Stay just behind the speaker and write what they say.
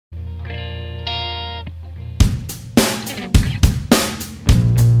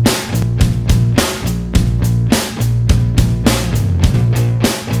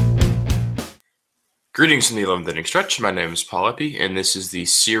Greetings from the 11th inning stretch. My name is Paul Epi, and this is the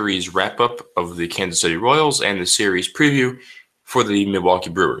series wrap-up of the Kansas City Royals and the series preview for the Milwaukee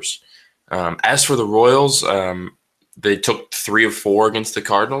Brewers. As for the Royals, they took 3 of 4 against the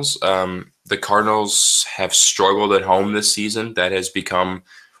Cardinals. The Cardinals have struggled at home this season. That has become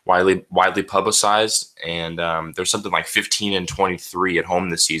widely publicized, and there's something like 15 and 23 at home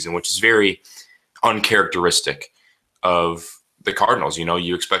this season, which is very uncharacteristic of the Cardinals. You know,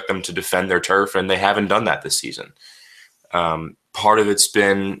 you expect them to defend their turf, and they haven't done that this season. Part of it's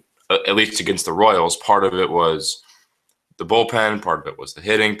been, at least against the Royals, part of it was the bullpen, part of it was the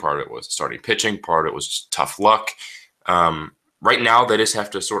hitting, part of it was the starting pitching, part of it was just tough luck. Right now, they just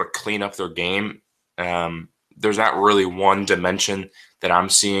have to sort of clean up their game. There's not really one dimension that I'm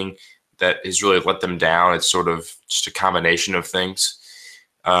seeing that has really let them down. It's sort of just a combination of things.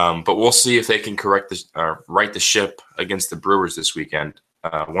 But we'll see if they can right the ship against the Brewers this weekend.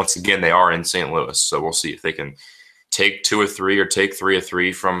 Once again, they are in St. Louis, so we'll see if they can take 2 of 3 or take 3 of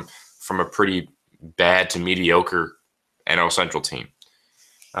 3 from a pretty bad to mediocre NL Central team.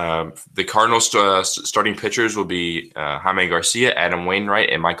 The Cardinals starting pitchers will be Jaime Garcia, Adam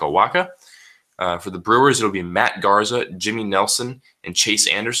Wainwright, and Michael Wacha. For the Brewers, it'll be Matt Garza, Jimmy Nelson, and Chase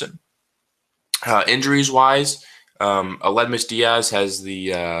Anderson. Injuries-wise, Aledmus Diaz has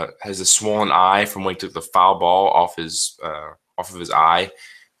the swollen eye from when he took the foul ball off of his eye.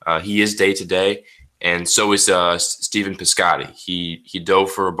 He is day to day, and so is Stephen Piscotty. He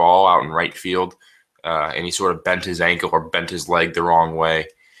dove for a ball out in right field, and he sort of bent his ankle or bent his leg the wrong way,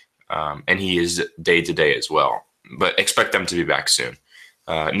 and he is day to day as well. But expect them to be back soon.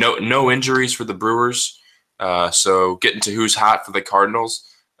 No injuries for the Brewers. So getting to who's hot for the Cardinals.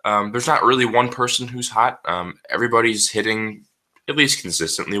 There's not really one person who's hot. Everybody's hitting at least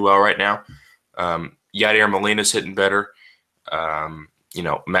consistently well right now. Yadier Molina's hitting better.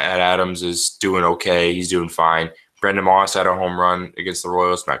 Matt Adams is doing okay. He's doing fine. Brendan Moss had a home run against the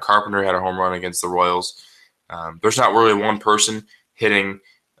Royals. Matt Carpenter had a home run against the Royals. There's not really one person hitting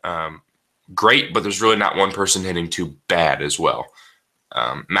great, but there's really not one person hitting too bad as well.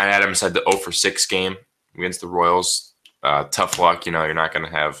 Matt Adams had the 0 for 6 game against the Royals. Tough luck, you're not going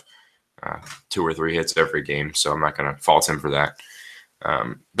to have 2 or 3 hits every game, so I'm not going to fault him for that.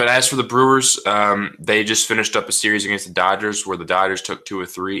 But as for the Brewers, they just finished up a series against the Dodgers where the Dodgers took 2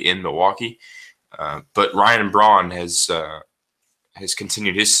 of 3 in Milwaukee. But Ryan Braun has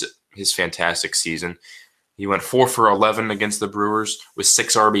continued his fantastic season. He went 4 for 11 against the Brewers with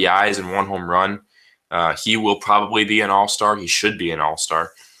 6 RBIs and 1 home run. He will probably be an all-star. He should be an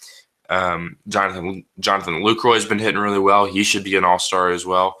all-star. Jonathan Lucroy has been hitting really well. He should be an all-star as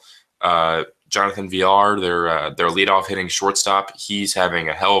well. Jonathan Villar, their leadoff hitting shortstop, he's having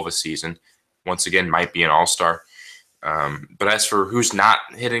a hell of a season. Once again, might be an all-star. But as for who's not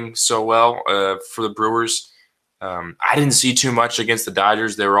hitting so well for the Brewers, I didn't see too much against the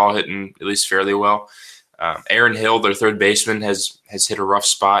Dodgers. They were all hitting at least fairly well. Aaron Hill, their third baseman, has hit a rough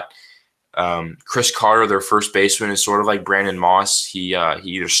spot. Chris Carter, their first baseman, is sort of like Brandon Moss. He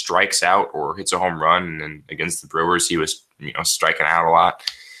either strikes out or hits a home run. And against the Brewers, he was striking out a lot.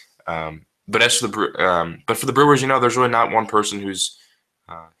 But for the Brewers, there's really not one person who's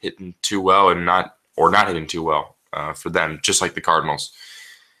hitting too well and not hitting too well for them, just like the Cardinals.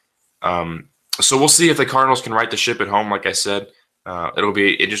 So we'll see if the Cardinals can right the ship at home. Like I said, it'll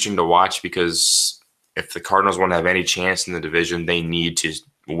be interesting to watch because if the Cardinals want to have any chance in the division, they need to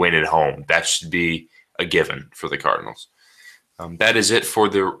win at home. That should be a given for the Cardinals. That is it for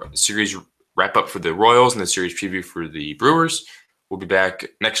the series wrap-up for the Royals and the series preview for the Brewers. We'll be back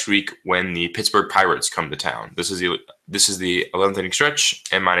next week when the Pittsburgh Pirates come to town. This is the 11th inning stretch,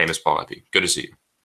 and my name is Paul Epi. Good to see you.